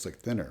make the face look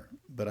thinner.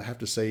 But I have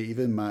to say,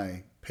 even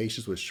my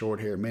patients with short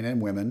hair, men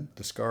and women,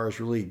 the scars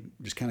really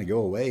just kind of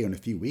go away in a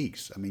few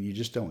weeks. I mean, you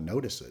just don't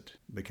notice it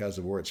because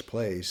of where it's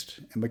placed.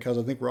 And because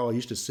I think we're all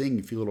used to seeing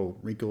a few little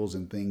wrinkles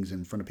and things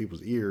in front of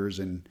people's ears,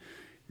 and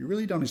you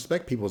really don't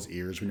inspect people's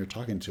ears when you're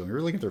talking to them.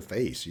 You're looking at their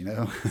face,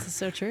 This is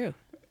so true.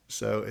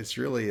 So it's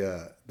really,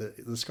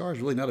 the scar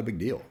is really not a big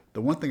deal.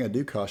 The one thing I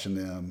do caution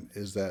them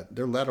is that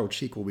their lateral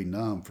cheek will be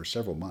numb for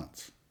several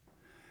months.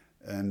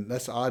 And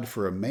that's odd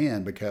for a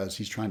man because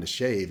he's trying to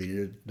shave and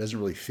he doesn't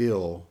really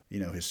feel,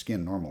 his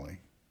skin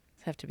normally.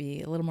 Have to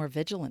be a little more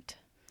vigilant.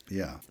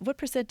 Yeah. What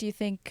 % do you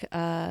think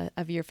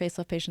of your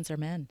facelift patients are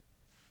men?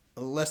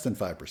 Less than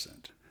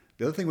 5%.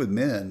 The other thing with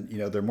men,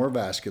 they're more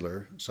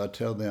vascular. So I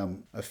tell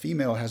them a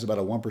female has about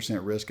a 1%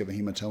 risk of a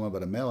hematoma,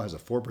 but a male has a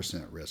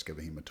 4% risk of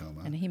a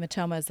hematoma. And a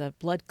hematoma is a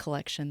blood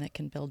collection that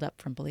can build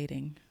up from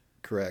bleeding.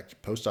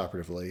 Correct.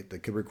 Postoperatively,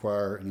 that could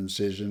require an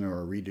incision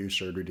or a redo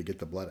surgery to get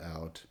the blood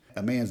out.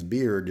 A man's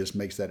beard just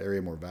makes that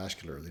area more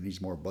vascular. There needs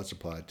more blood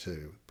supply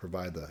to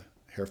provide the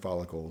hair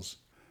follicles.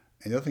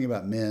 And the other thing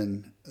about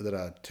men that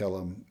I tell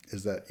them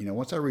is that,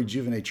 once I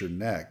rejuvenate your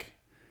neck,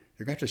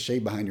 you're going to have to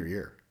shave behind your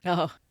ear.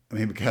 Oh.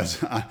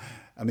 Because,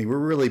 we're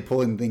really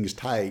pulling things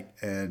tight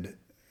and,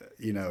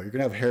 you're going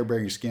to have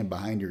hair-bearing skin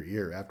behind your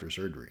ear after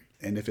surgery.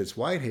 And if it's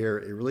white hair,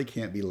 it really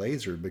can't be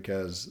lasered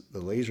because the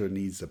laser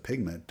needs a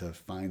pigment to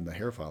find the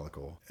hair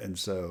follicle. And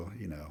so,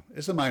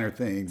 it's a minor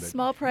thing. But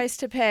small price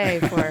to pay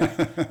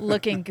for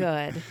looking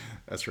good.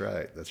 That's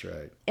right. That's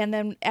right. And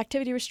then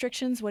activity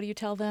restrictions, what do you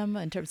tell them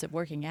in terms of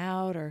working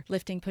out or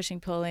lifting, pushing,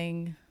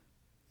 pulling?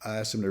 I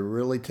ask them to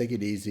really take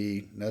it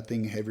easy,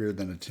 nothing heavier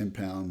than a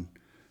 10-pound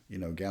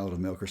gallon of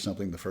milk or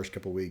something the first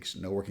couple of weeks,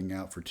 no working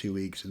out for 2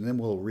 weeks, and then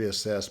we'll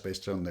reassess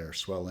based on their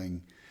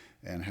swelling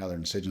and how their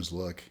incisions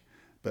look.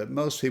 But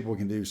most people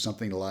can do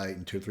something light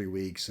in 2 or 3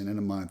 weeks, and in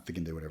a month they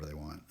can do whatever they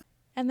want.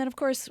 And then, of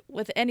course,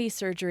 with any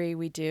surgery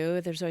we do,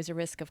 there's always a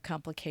risk of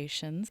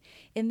complications.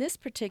 In this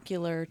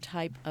particular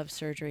type of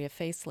surgery, a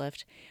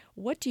facelift,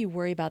 what do you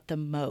worry about the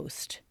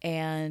most?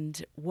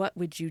 And what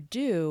would you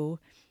do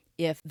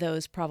if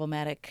those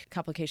problematic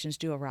complications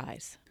do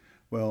arise?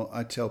 Well,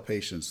 I tell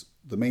patients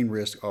the main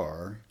risks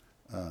are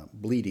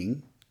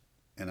bleeding,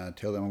 and I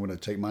tell them I'm going to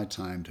take my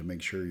time to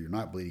make sure you're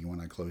not bleeding when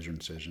I close your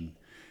incision.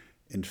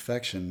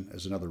 Infection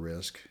is another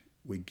risk.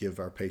 We give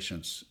our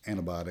patients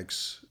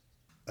antibiotics.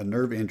 A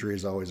nerve injury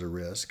is always a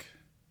risk,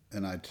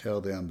 and I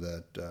tell them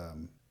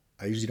that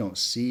I usually don't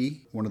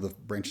see one of the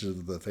branches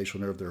of the facial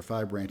nerve. There are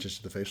 5 branches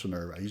to the facial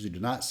nerve. I usually do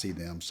not see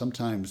them.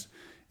 Sometimes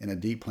in a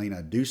deep plane,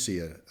 I do see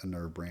a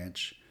nerve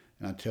branch,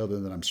 and I tell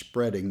them that I'm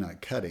spreading,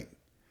 not cutting.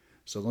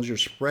 So as long as you're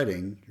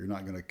spreading, you're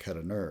not going to cut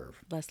a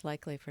nerve. Less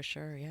likely for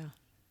sure, yeah.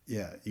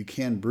 Yeah, you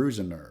can bruise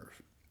a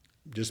nerve.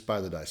 just by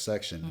the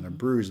dissection. And a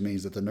bruise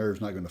means that the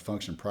nerve's not going to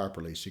function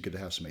properly, so you could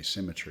have some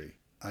asymmetry.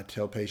 I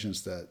tell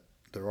patients that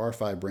there are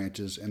 5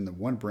 branches, and the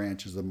one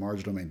branch is the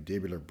marginal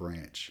mandibular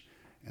branch.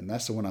 And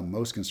that's the one I'm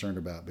most concerned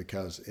about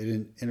because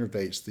it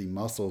innervates the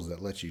muscles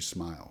that let you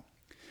smile.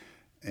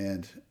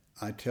 And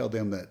I tell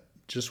them that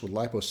just with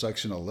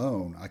liposuction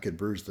alone, I could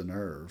bruise the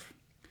nerve,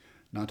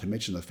 not to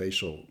mention the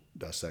facial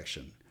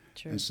dissection.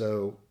 True. And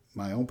so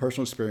my own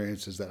personal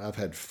experience is that I've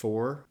had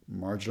 4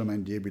 marginal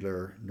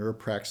mandibular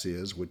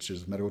neuropraxias, which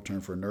is a medical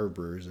term for a nerve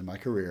bruise, in my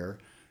career,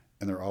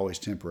 and they're always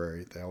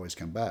temporary. They always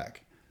come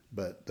back.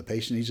 But the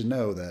patient needs to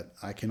know that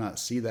I cannot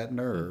see that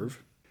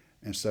nerve,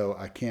 and so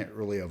I can't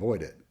really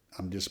avoid it.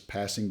 I'm just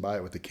passing by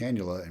it with the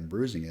cannula and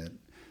bruising it,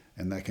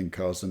 and that can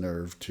cause the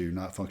nerve to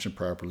not function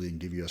properly and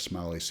give you a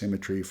smile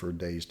asymmetry for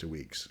days to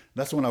weeks.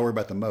 That's the one I worry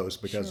about the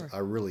most because Sure. I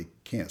really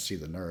can't see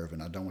the nerve,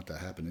 and I don't want that to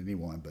happen to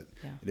anyone, but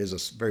Yeah. it is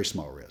a very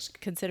small risk.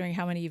 Considering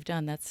how many you've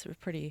done, that's a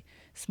pretty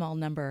small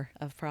number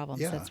of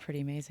problems. Yeah. That's pretty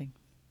amazing.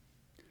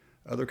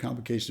 Other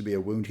complications would be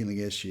a wound healing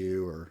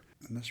issue,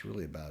 and that's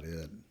really about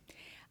it.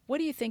 What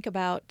do you think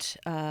about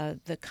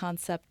the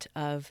concept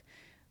of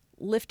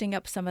lifting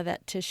up some of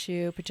that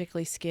tissue,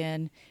 particularly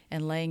skin,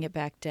 and laying it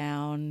back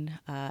down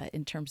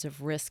in terms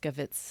of risk of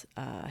its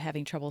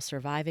having trouble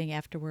surviving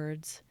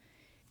afterwards?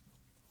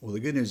 Well, the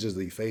good news is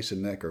the face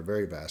and neck are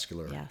very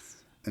vascular. Yes.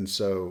 And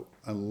so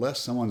unless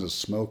someone's a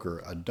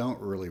smoker, I don't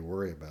really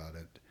worry about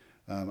it.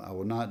 I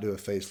will not do a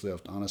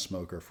facelift on a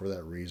smoker for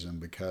that reason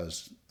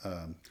because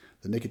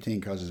the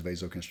nicotine causes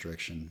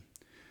vasoconstriction.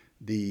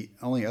 The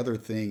only other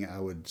thing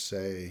I would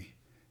say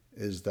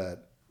is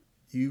that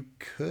you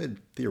could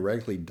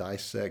theoretically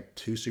dissect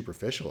too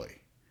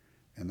superficially,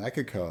 and that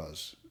could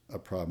cause a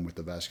problem with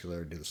the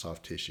vascularity of the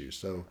soft tissue.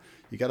 So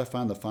you got to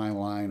find the fine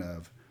line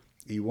of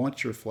you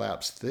want your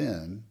flaps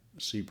thin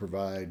so you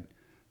provide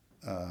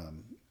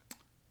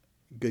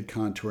good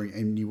contouring,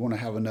 and you want to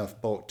have enough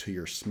bulk to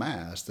your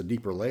SMAS, the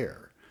deeper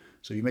layer.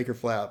 So you make your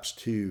flaps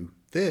too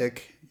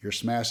thick, your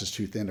SMAS is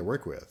too thin to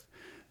work with.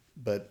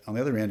 But on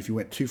the other end, if you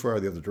went too far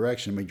the other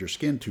direction and made your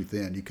skin too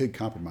thin, you could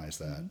compromise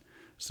that. Mm-hmm.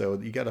 So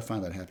you got to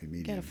find that happy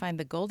medium. You got to find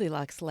the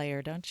Goldilocks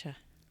layer, don't you?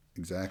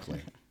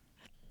 Exactly.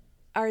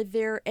 Are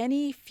there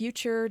any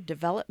future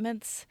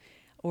developments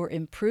or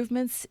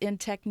improvements in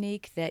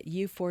technique that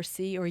you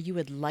foresee or you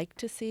would like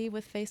to see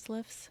with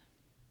facelifts?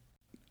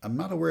 I'm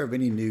not aware of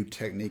any new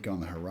technique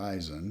on the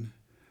horizon.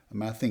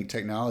 I think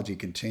technology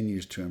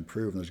continues to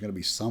improve, and there's going to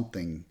be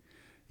something,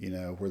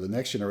 where the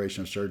next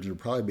generation of surgeons will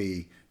probably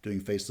be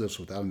doing facelifts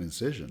without an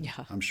incision.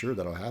 Yeah. I'm sure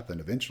that'll happen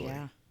eventually.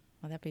 Yeah.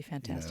 Well, that'd be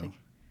fantastic.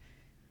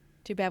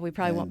 Too bad we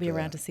probably won't be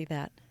around to see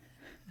that.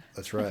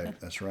 That's right.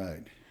 That's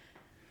right.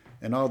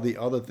 And all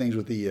the things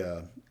with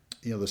the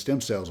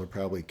stem cells will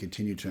probably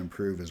continue to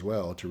improve as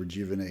well to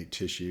rejuvenate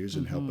tissues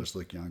and help us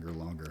look younger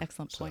longer.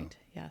 Excellent point.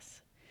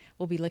 Yes.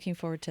 We'll be looking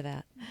forward to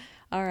that.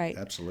 All right.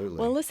 Absolutely.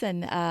 Well,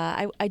 listen,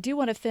 I do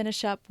want to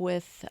finish up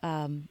with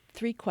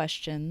 3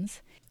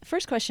 questions. The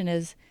first question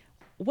is,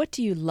 what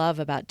do you love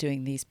about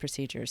doing these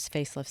procedures,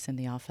 facelifts in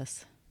the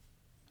office?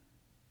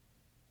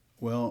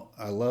 Well,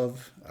 I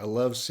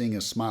love seeing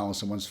a smile on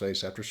someone's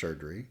face after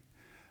surgery.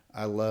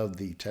 I love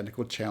the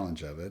technical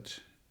challenge of it.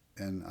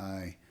 And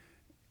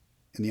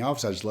in the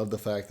office, I just love the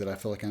fact that I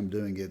feel like I'm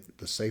doing it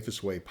the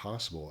safest way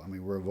possible. I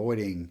mean, we're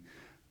avoiding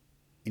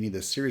any of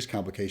the serious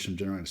complications of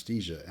general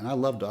anesthesia. And I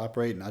love to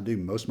operate, and I do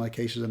most of my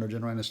cases under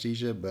general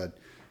anesthesia, but,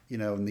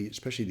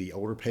 especially the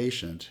older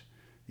patient,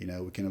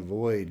 we can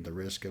avoid the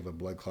risk of a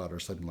blood clot or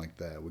something like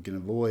that. We can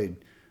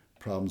avoid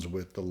problems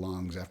with the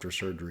lungs after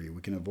surgery.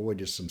 We can avoid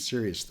just some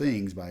serious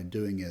things by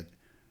doing it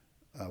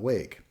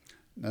awake.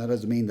 Now, that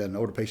doesn't mean that an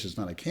older patient is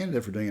not a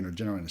candidate for doing it under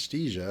general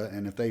anesthesia,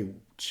 and if they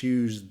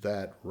choose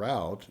that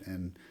route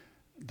and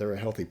they're a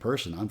healthy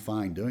person, I'm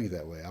fine doing it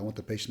that way. I want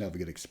the patient to have a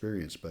good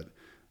experience, but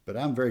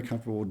I'm very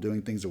comfortable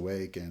doing things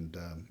awake, and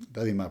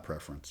that'd be my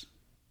preference.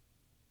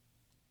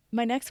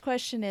 My next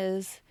question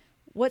is,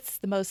 what's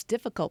the most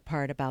difficult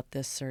part about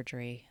this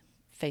surgery,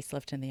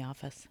 facelift in the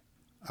office?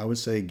 I would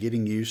say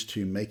getting used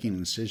to making an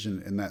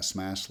incision in that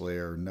SMAS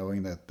layer,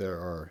 knowing that there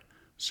are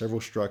several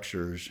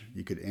structures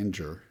you could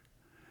injure,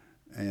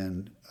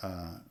 and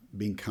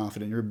being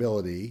confident in your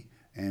ability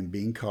and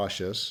being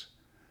cautious,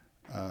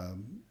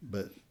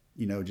 but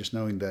just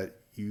knowing that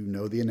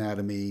the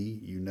anatomy,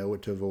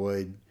 what to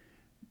avoid,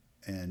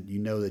 and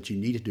that you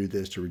need to do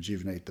this to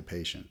rejuvenate the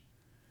patient.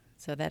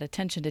 So that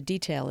attention to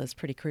detail is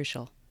pretty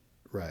crucial.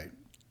 Right.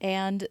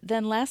 And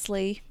then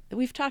lastly,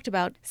 we've talked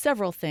about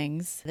several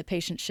things the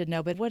patient should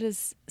know, but what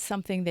is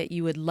something that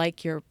you would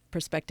like your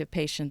prospective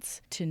patients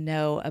to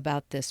know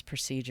about this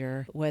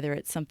procedure, whether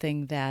it's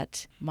something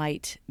that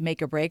might make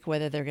or break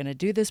whether they're going to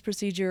do this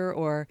procedure,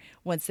 or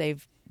once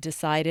they've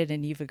decided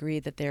and you've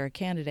agreed that they're a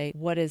candidate,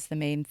 what is the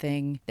main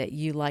thing that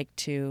you like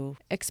to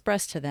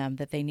express to them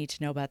that they need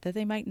to know about that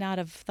they might not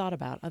have thought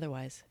about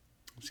otherwise?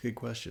 That's a good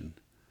question.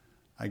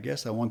 I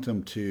guess I want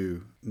them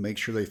to make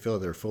sure they feel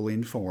they're fully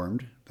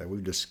informed, that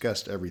we've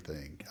discussed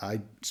everything. I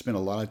spend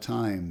a lot of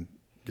time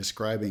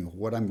describing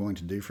what I'm going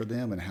to do for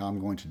them and how I'm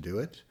going to do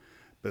it.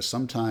 But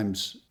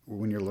sometimes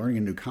when you're learning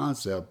a new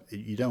concept,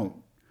 you don't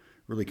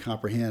really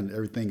comprehend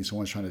everything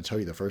someone's trying to tell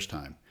you the first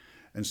time.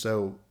 And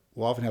so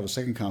we'll often have a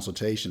second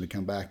consultation to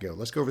come back and go,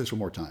 let's go over this one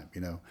more time.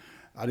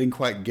 I didn't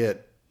quite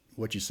get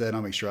what you said.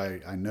 I'll make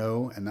sure I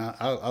know. And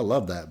I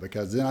love that,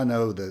 because then I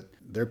know that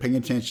they're paying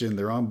attention,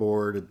 they're on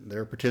board,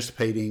 they're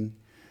participating.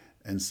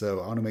 And so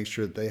I want to make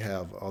sure that they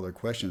have all their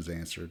questions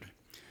answered.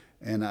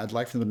 And I'd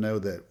like for them to know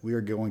that we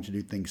are going to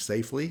do things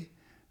safely,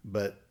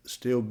 but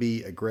still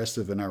be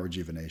aggressive in our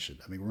rejuvenation.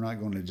 I mean, we're not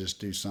going to just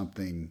do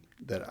something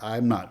that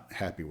I'm not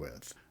happy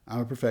with.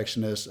 I'm a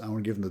perfectionist. I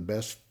want to give them the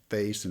best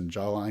face and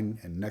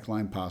jawline and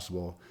neckline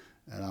possible.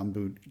 And I'm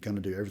going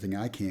to do everything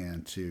I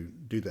can to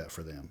do that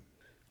for them.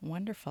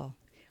 Wonderful.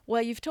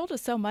 Well, you've told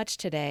us so much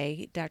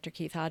today, Dr.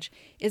 Keith Hodge.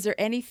 Is there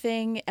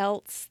anything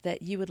else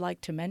that you would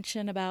like to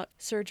mention about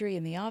surgery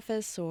in the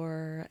office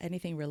or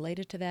anything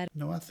related to that?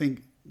 No, I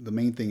think the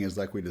main thing is,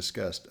 like we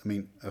discussed, I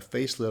mean, a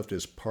facelift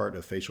is part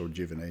of facial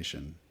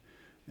rejuvenation.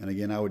 And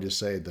again, I would just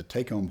say the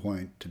take-home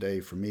point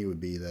today for me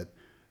would be that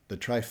the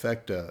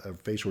trifecta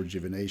of facial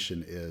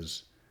rejuvenation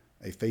is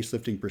a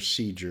facelifting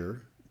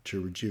procedure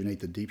to rejuvenate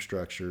the deep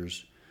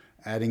structures,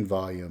 adding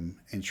volume,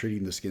 and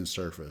treating the skin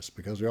surface,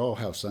 because we all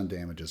have sun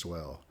damage as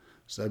well.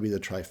 So that'd be the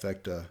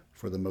trifecta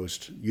for the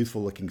most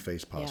youthful looking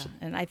face possible.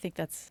 Yeah, and I think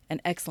that's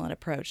an excellent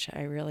approach.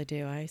 I really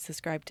do. I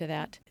subscribe to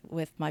that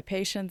with my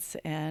patients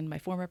and my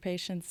former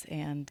patients,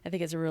 and I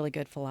think it's a really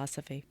good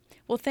philosophy.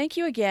 Well, thank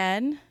you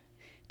again,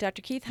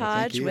 Dr. Keith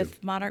Hodge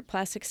with Monarch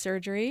Plastic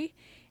Surgery,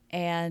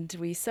 and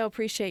we so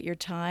appreciate your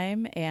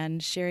time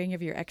and sharing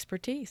of your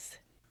expertise.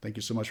 Thank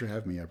you so much for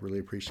having me. I really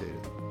appreciate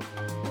it.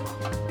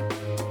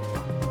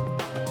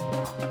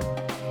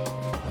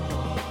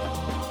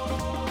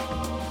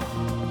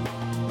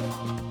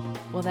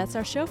 Well, that's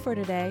our show for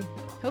today.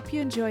 Hope you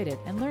enjoyed it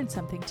and learned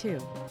something too.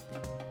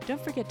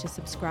 Don't forget to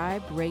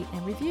subscribe, rate,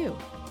 and review.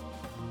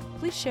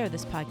 Please share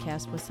this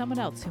podcast with someone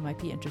else who might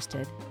be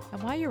interested.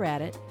 And while you're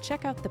at it,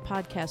 check out the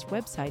podcast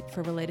website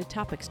for related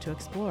topics to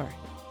explore.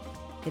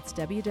 It's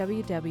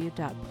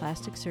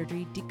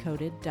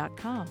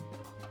www.plasticsurgerydecoded.com.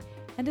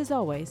 And as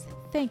always,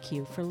 thank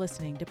you for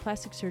listening to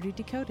Plastic Surgery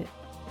Decoded.